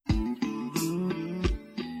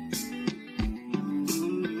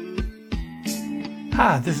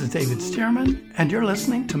Hi, this is David Stearman, and you're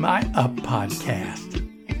listening to my Up podcast.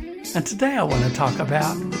 And today I want to talk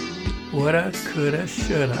about woulda, coulda,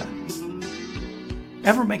 shoulda.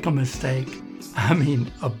 Ever make a mistake? I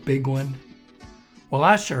mean, a big one? Well,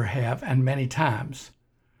 I sure have, and many times.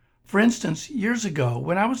 For instance, years ago,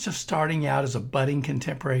 when I was just starting out as a budding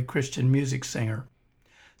contemporary Christian music singer,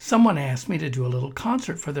 someone asked me to do a little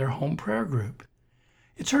concert for their home prayer group.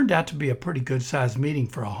 It turned out to be a pretty good-sized meeting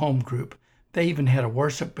for a home group. They even had a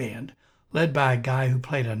worship band, led by a guy who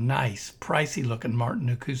played a nice, pricey-looking Martin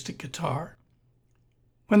acoustic guitar.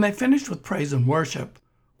 When they finished with praise and worship,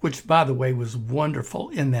 which, by the way, was wonderful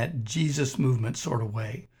in that Jesus movement sort of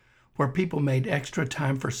way, where people made extra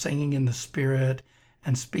time for singing in the Spirit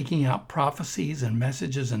and speaking out prophecies and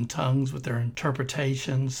messages in tongues with their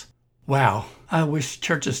interpretations. Wow, I wish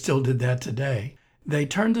churches still did that today. They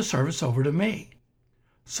turned the service over to me.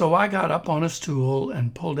 So I got up on a stool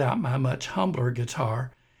and pulled out my much humbler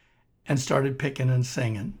guitar and started picking and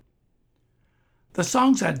singing. The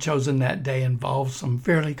songs I'd chosen that day involved some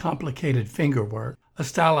fairly complicated finger work, a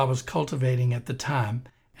style I was cultivating at the time,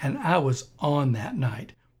 and I was on that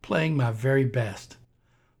night, playing my very best.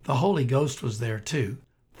 The Holy Ghost was there too.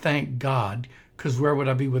 Thank God, 'cause where would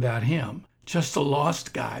I be without him? Just a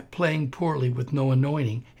lost guy, playing poorly with no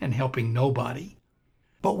anointing and helping nobody.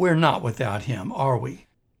 But we're not without him, are we?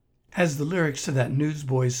 As the lyrics to that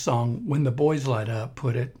Newsboys song, When the Boys Light Up,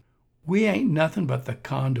 put it, we ain't nothing but the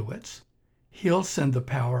conduits. He'll send the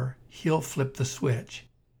power, he'll flip the switch.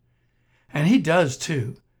 And he does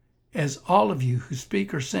too. As all of you who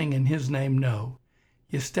speak or sing in his name know,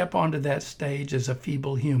 you step onto that stage as a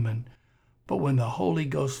feeble human, but when the Holy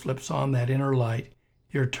Ghost flips on that inner light,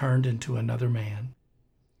 you're turned into another man.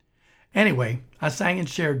 Anyway, I sang and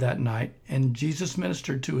shared that night, and Jesus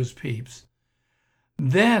ministered to his peeps.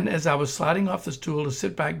 Then, as I was sliding off the stool to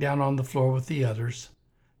sit back down on the floor with the others,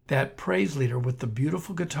 that praise leader with the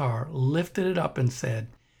beautiful guitar lifted it up and said,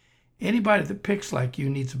 "Anybody that picks like you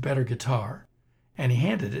needs a better guitar," and he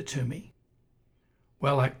handed it to me.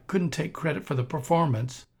 Well, I couldn't take credit for the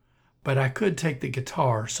performance, but I could take the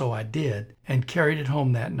guitar, so I did, and carried it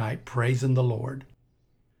home that night praising the Lord.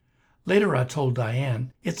 Later I told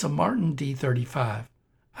Diane, it's a Martin D35.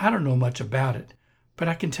 I don't know much about it, but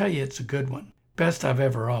I can tell you it's a good one. Best I've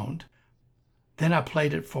ever owned. Then I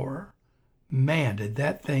played it for her. Man, did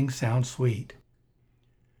that thing sound sweet.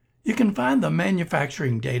 You can find the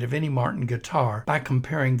manufacturing date of any Martin guitar by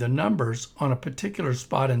comparing the numbers on a particular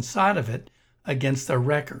spot inside of it against their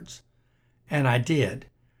records. And I did.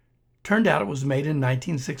 Turned out it was made in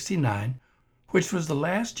 1969, which was the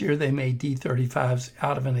last year they made D35s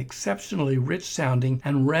out of an exceptionally rich-sounding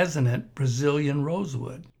and resonant Brazilian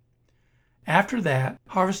rosewood. After that,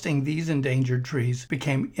 harvesting these endangered trees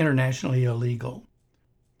became internationally illegal.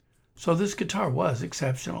 So this guitar was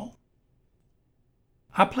exceptional.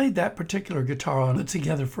 I played that particular guitar on the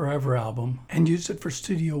Together Forever album and used it for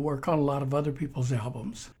studio work on a lot of other people's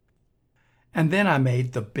albums. And then I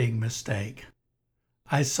made the big mistake.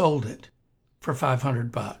 I sold it for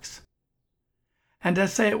 $500. And I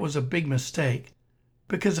say it was a big mistake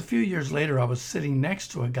because a few years later I was sitting next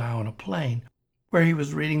to a guy on a plane where he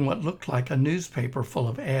was reading what looked like a newspaper full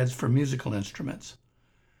of ads for musical instruments.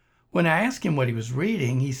 When I asked him what he was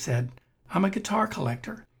reading, he said, "I'm a guitar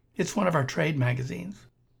collector. It's one of our trade magazines."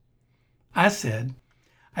 I said,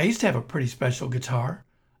 "I used to have a pretty special guitar,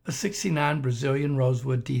 a '69 Brazilian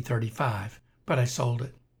rosewood D35, but I sold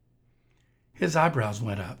it." His eyebrows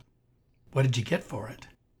went up. "What did you get for it?"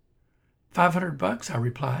 $500, I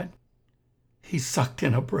replied. He sucked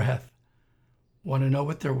in a breath. "Want to know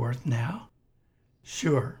what they're worth now?"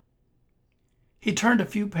 "Sure." He turned a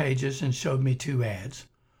few pages and showed me two ads.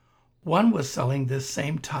 One was selling this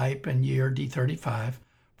same type and year D35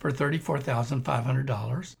 for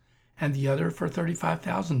 $34,500 and the other for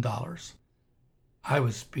 $35,000. I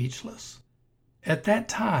was speechless. At that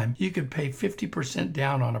time, you could pay 50%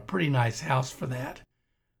 down on a pretty nice house for that.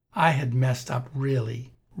 I had messed up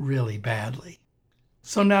really, really badly.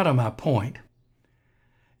 So now to my point.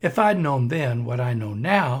 If I'd known then what I know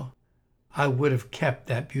now, I would have kept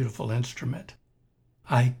that beautiful instrument.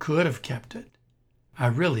 I could have kept it. I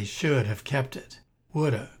really should have kept it.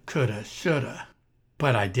 Woulda, coulda, shoulda.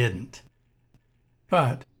 But I didn't.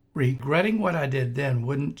 But regretting what I did then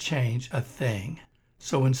wouldn't change a thing.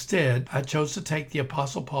 So instead, I chose to take the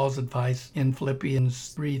Apostle Paul's advice in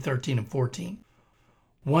Philippians 3:13 and 14.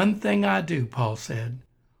 "One thing I do," Paul said,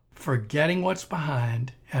 "forgetting what's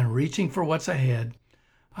behind and reaching for what's ahead,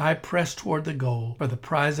 I press toward the goal for the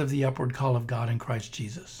prize of the upward call of God in Christ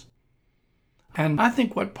Jesus." And I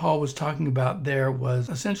think what Paul was talking about there was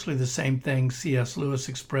essentially the same thing C.S. Lewis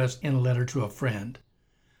expressed in a letter to a friend.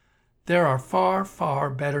 There are far, far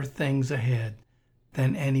better things ahead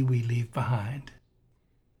than any we leave behind.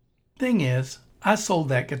 Thing is, I sold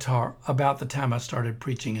that guitar about the time I started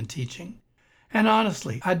preaching and teaching. And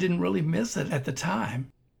honestly, I didn't really miss it at the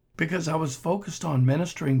time because I was focused on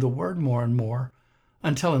ministering the word more and more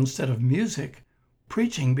until instead of music,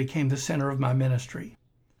 preaching became the center of my ministry.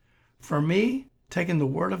 For me, taking the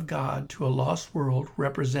word of God to a lost world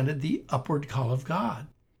represented the upward call of God.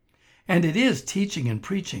 And it is teaching and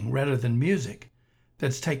preaching rather than music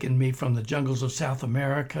that's taken me from the jungles of South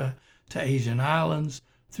America to Asian islands,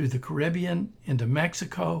 through the Caribbean, into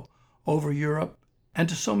Mexico, over Europe, and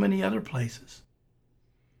to so many other places.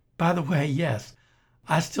 By the way, yes,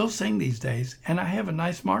 I still sing these days, and I have a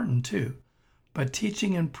nice Martin too, but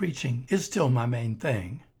teaching and preaching is still my main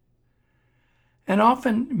thing. An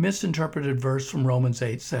often misinterpreted verse from Romans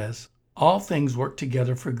 8 says, "All things work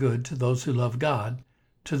together for good to those who love God,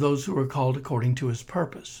 to those who are called according to his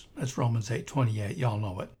purpose." That's Romans 8:28, y'all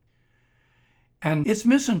know it. And it's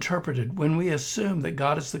misinterpreted when we assume that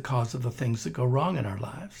God is the cause of the things that go wrong in our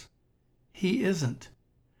lives. He isn't.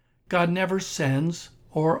 God never sends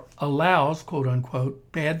or allows, quote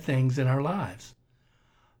unquote, bad things in our lives.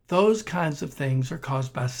 Those kinds of things are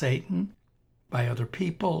caused by Satan, by other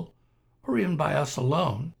people, or even by us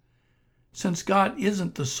alone, since God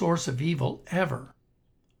isn't the source of evil ever.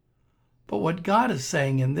 But what God is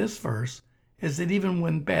saying in this verse is that even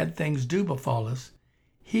when bad things do befall us,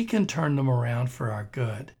 he can turn them around for our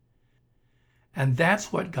good. And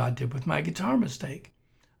that's what God did with my guitar mistake.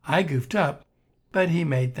 I goofed up, but he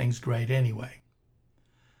made things great anyway.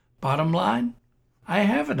 Bottom line, I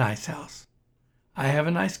have a nice house. I have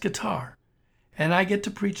a nice guitar, and I get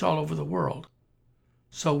to preach all over the world.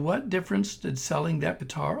 So what difference did selling that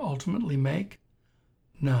guitar ultimately make?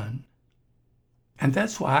 None. And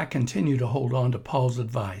that's why I continue to hold on to Paul's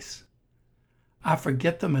advice. I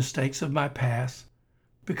forget the mistakes of my past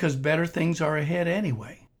because better things are ahead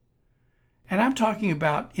anyway. And I'm talking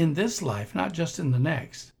about in this life, not just in the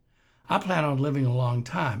next. I plan on living a long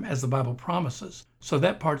time, as the Bible promises, so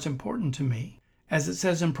that part's important to me. As it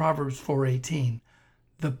says in Proverbs 4:18,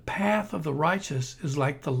 "The path of the righteous is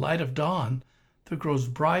like the light of dawn that grows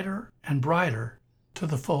brighter and brighter to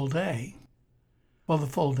the full day." Well, the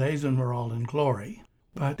full day's when we're all in glory,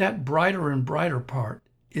 but that brighter and brighter part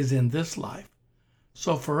is in this life.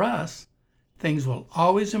 So for us, things will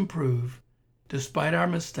always improve despite our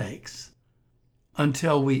mistakes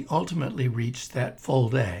until we ultimately reach that full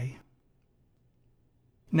day.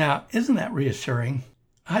 Now, isn't that reassuring?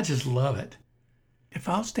 I just love it. If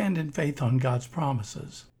I'll stand in faith on God's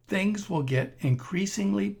promises, things will get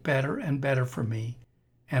increasingly better and better for me,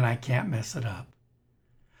 and I can't mess it up.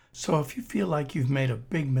 So if you feel like you've made a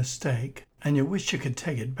big mistake and you wish you could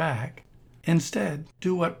take it back, instead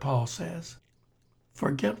do what Paul says.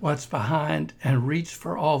 Forget what's behind and reach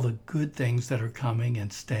for all the good things that are coming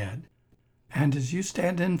instead. And as you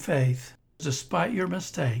stand in faith, despite your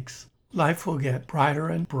mistakes, life will get brighter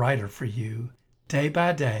and brighter for you, day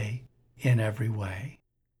by day, in every way.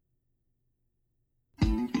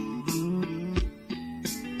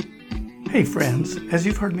 Hey friends, as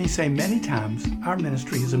you've heard me say many times, our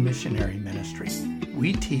ministry is a missionary ministry.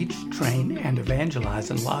 We teach, train, and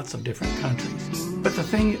evangelize in lots of different countries. But the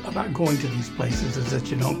thing about going to these places is that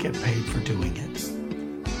you don't get paid for doing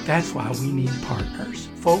it. That's why we need partners,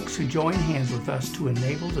 folks who join hands with us to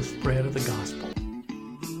enable the spread of the gospel.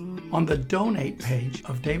 On the donate page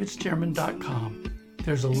of davidstearman.com,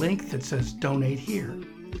 there's a link that says Donate Here.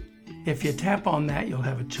 If you tap on that, you'll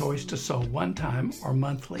have a choice to sow one time or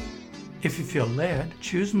monthly. If you feel led,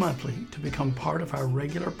 choose monthly to become part of our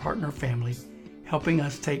regular partner family, helping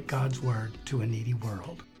us take God's word to a needy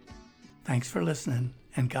world. Thanks for listening,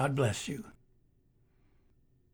 and God bless you.